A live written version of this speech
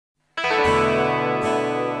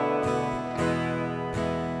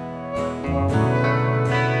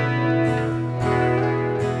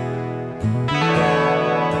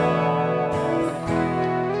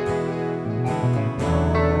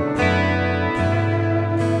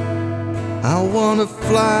I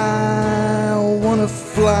wanna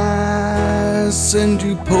fly, send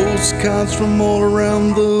you postcards from all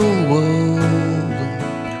around the world.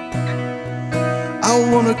 I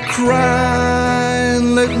wanna cry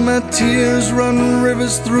and let my tears run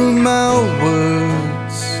rivers through my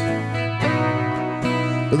words.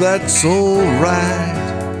 But that's alright,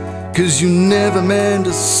 'cause you never meant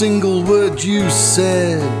a single word you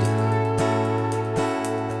said.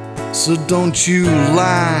 So don't you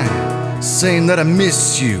lie, saying that I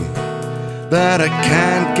miss you, that I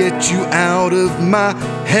can't get you out of my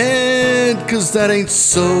head, 'cause that ain't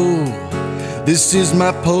so. This is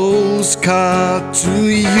my postcard to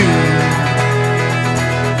you.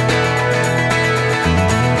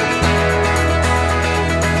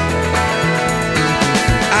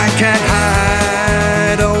 I can't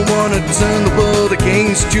hide, I wanna turn the world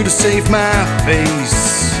against you to save my face.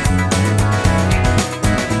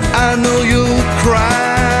 I know you'll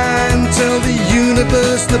cry and tell the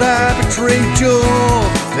universe that I betrayed your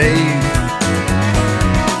faith.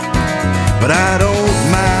 But I don't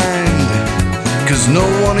mind, 'cause no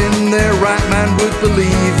one in their right mind would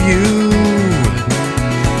believe you.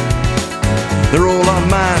 They're all on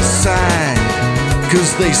my side,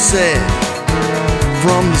 'cause they said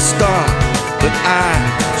from the start that I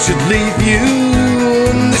should leave you.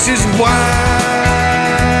 And this is why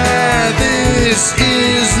this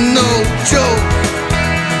is no joke.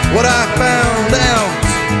 What I found out,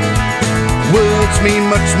 words mean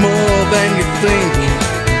much more than you think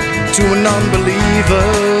to an unbeliever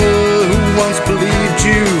who once believed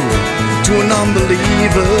you. To an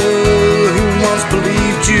unbeliever who once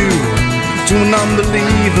believed you. To an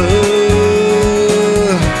unbeliever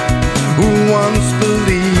who once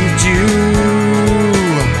believed you.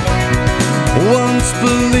 Once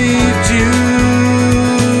believed you.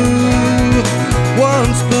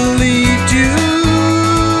 Once believed you.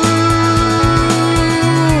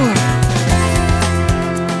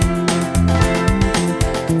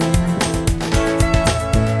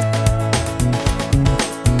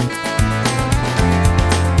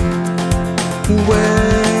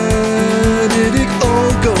 Where did it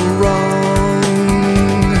all go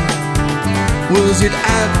wrong? Was it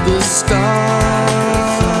at the start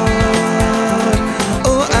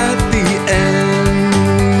or at the end?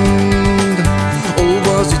 Or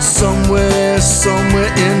was it somewhere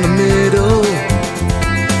in the middle,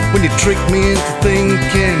 when you tricked me into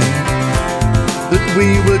thinking that we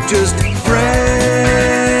were just friends?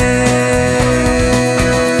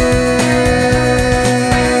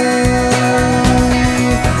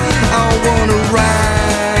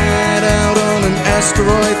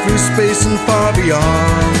 Asteroid through space and far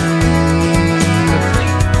beyond.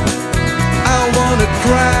 I wanna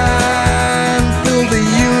cry and fill the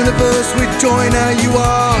universe with joy now you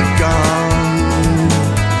are gone.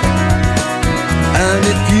 And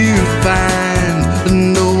if you find that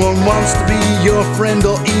no one wants to be your friend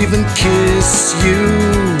or even kiss you,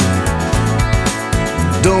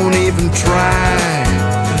 don't even try.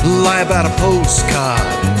 Lie about a postcard,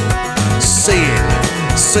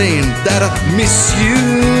 saying that I miss you.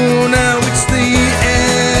 Now it's the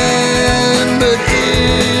end, but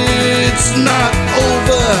it's not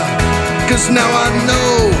over, 'cause now I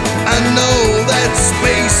know that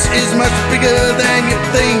space is much bigger than you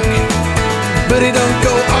think. But it don't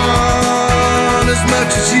go on as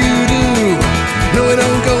much as you do. No, it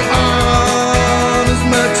don't go on as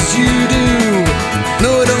much as you do.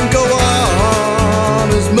 No, it don't go on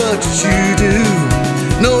as much as you do.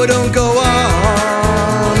 No, it don't go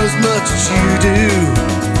on as much as you do,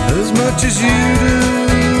 as much as you do.